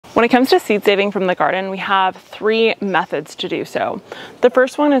When it comes to seed saving from the garden, we have 3 methods to do so. The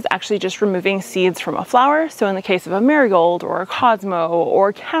first one is actually just removing seeds from a flower. So in the case of a marigold or a cosmo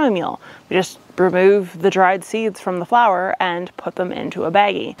or chamomile, we just remove the dried seeds from the flower and put them into a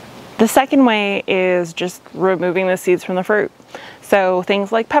baggie. The second way is just removing the seeds from the fruit. So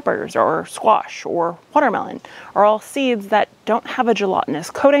things like peppers or squash or watermelon are all seeds that don't have a gelatinous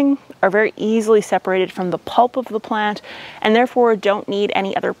coating, are very easily separated from the pulp of the plant, and therefore don't need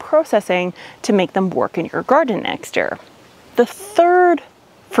any other processing to make them work in your garden next year. The third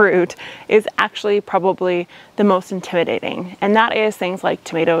fruit is actually probably the most intimidating, and that is things like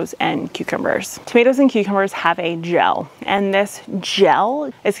tomatoes and cucumbers. Tomatoes and cucumbers have a gel, and this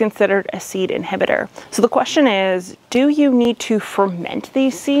gel is considered a seed inhibitor. So the question is, do you need to ferment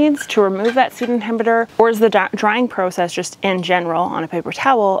these seeds to remove that seed inhibitor, or is the drying process just in general on a paper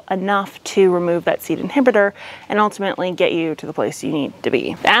towel enough to remove that seed inhibitor and ultimately get you to the place you need to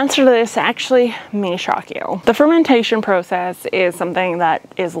be? The answer to this actually may shock you. The fermentation process is something that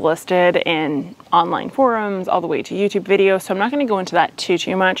is listed in online forums all the way to YouTube videos, so I'm not going to go into that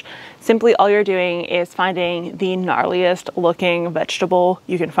too much. Simply all you're doing is finding the gnarliest looking vegetable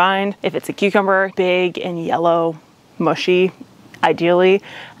you can find. If it's a cucumber, big and yellow, mushy ideally,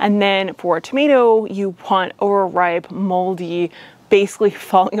 and then for a tomato you want overripe, moldy, basically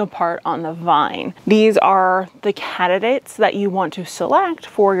falling apart on the vine. These are the candidates that you want to select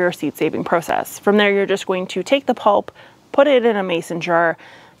for your seed saving process. From there, you're just going to take the pulp, put it in a mason jar,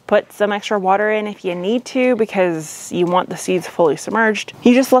 put some extra water in if you need to because you want the seeds fully submerged.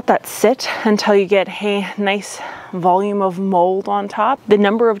 You just let that sit until you get a nice volume of mold on top. The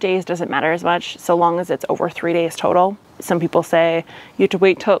number of days doesn't matter as much so long as it's over 3 days total. Some people say you have to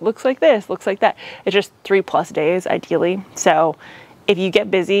wait till it looks like this, looks like that. It's just 3+ days ideally. So if you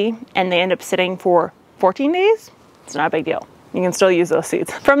get busy and they end up sitting for 14 days, it's not a big deal. You can still use those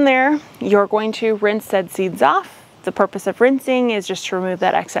seeds. From there, you're going to rinse said seeds off. The purpose of rinsing is just to remove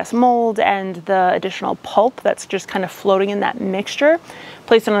that excess mold and the additional pulp that's just kind of floating in that mixture.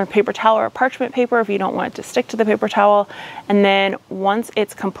 Place it on a paper towel or a parchment paper if you don't want it to stick to the paper towel. And then once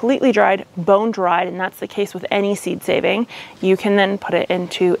it's completely dried, bone dried, and that's the case with any seed saving, you can then put it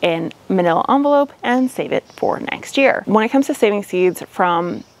into a manila envelope and save it for next year. When it comes to saving seeds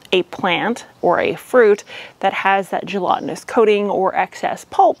from a plant or a fruit that has that gelatinous coating or excess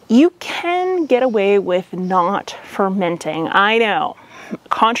pulp, you can get away with not fermenting. I know,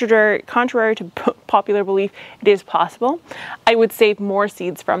 contrary to popular belief, it is possible. I would save more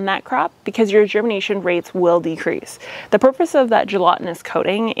seeds from that crop because your germination rates will decrease. The purpose of that gelatinous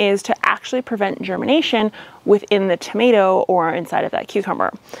coating is to actually prevent germination within the tomato or inside of that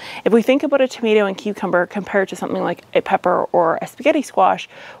cucumber. If we think about a tomato and cucumber compared to something like a pepper or a spaghetti squash,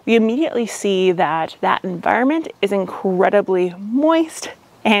 we immediately see that that environment is incredibly moist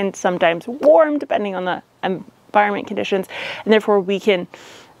and sometimes warm depending on the environment conditions, and therefore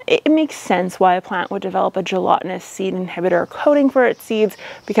it makes sense why a plant would develop a gelatinous seed inhibitor coating for its seeds,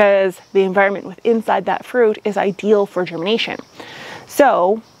 because the environment inside that fruit is ideal for germination.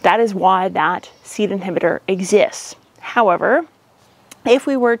 So that is why that seed inhibitor exists. However, if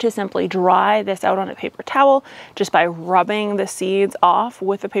we were to simply dry this out on a paper towel, just by rubbing the seeds off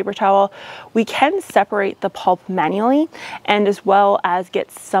with a paper towel, we can separate the pulp manually and as well as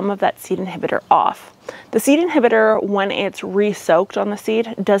get some of that seed inhibitor off. The seed inhibitor, when it's re-soaked on the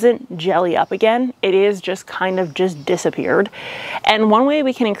seed, doesn't jelly up again. It is just kind of just disappeared. And one way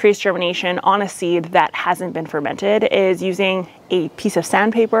we can increase germination on a seed that hasn't been fermented is using a piece of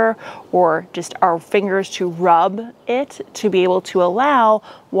sandpaper or just our fingers to rub it to be able to allow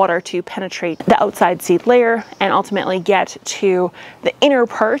water to penetrate the outside seed layer and ultimately get to the inner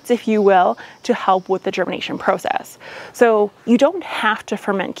parts, if you will, to help with the germination process. So you don't have to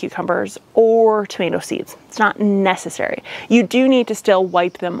ferment cucumbers or tomato seeds. It's not necessary. You do need to still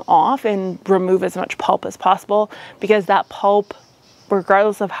wipe them off and remove as much pulp as possible, because that pulp,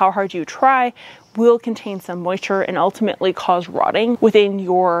 regardless of how hard you try, will contain some moisture and ultimately cause rotting within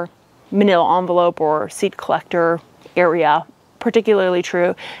your manila envelope or seed collector area. Particularly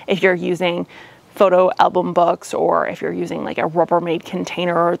true if you're using photo album books or if you're using like a Rubbermaid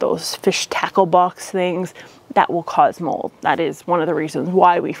container or those fish tackle box things, that will cause mold. That is one of the reasons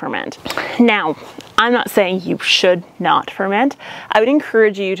why we ferment. Now, I'm not saying you should not ferment. I would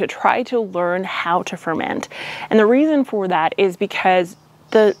encourage you to try to learn how to ferment. And the reason for that is because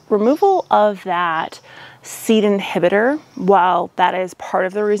the removal of that seed inhibitor, while that is part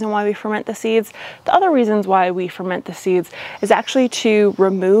of the reason why we ferment the seeds, the other reasons why we ferment the seeds is actually to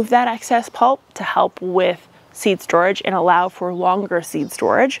remove that excess pulp to help with seed storage and allow for longer seed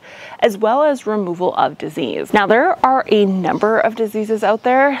storage, as well as removal of disease. Now, there are a number of diseases out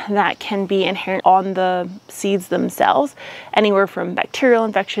there that can be inherent on the seeds themselves, anywhere from bacterial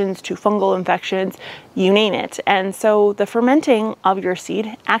infections to fungal infections, you name it. And so the fermenting of your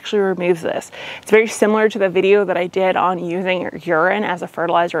seed actually removes this. It's very similar to the video that I did on using your urine as a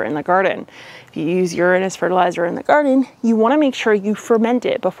fertilizer in the garden. If you use urine as fertilizer in the garden, you want to make sure you ferment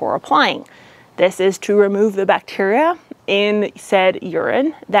it before applying. This is to remove the bacteria in said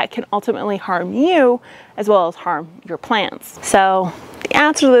urine that can ultimately harm you as well as harm your plants. So the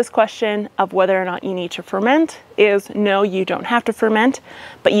answer to this question of whether or not you need to ferment is no, you don't have to ferment,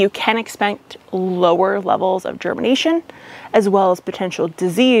 but you can expect lower levels of germination as well as potential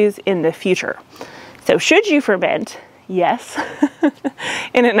disease in the future. So should you ferment? Yes.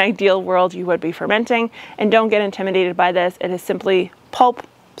 In an ideal world, you would be fermenting, and don't get intimidated by this. It is simply pulp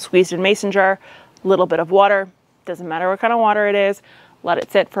squeezed in mason jar, little bit of water, doesn't matter what kind of water it is, let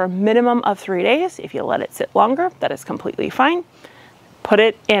it sit for a minimum of 3 days. If you let it sit longer, that is completely fine. Put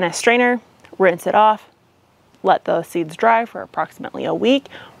it in a strainer, rinse it off, let those seeds dry for approximately a week.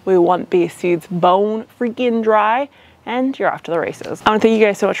 We want these seeds bone freaking dry, and you're off to the races. I want to thank you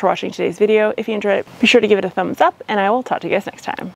guys so much for watching today's video. If you enjoyed it, be sure to give it a thumbs up, and I will talk to you guys next time.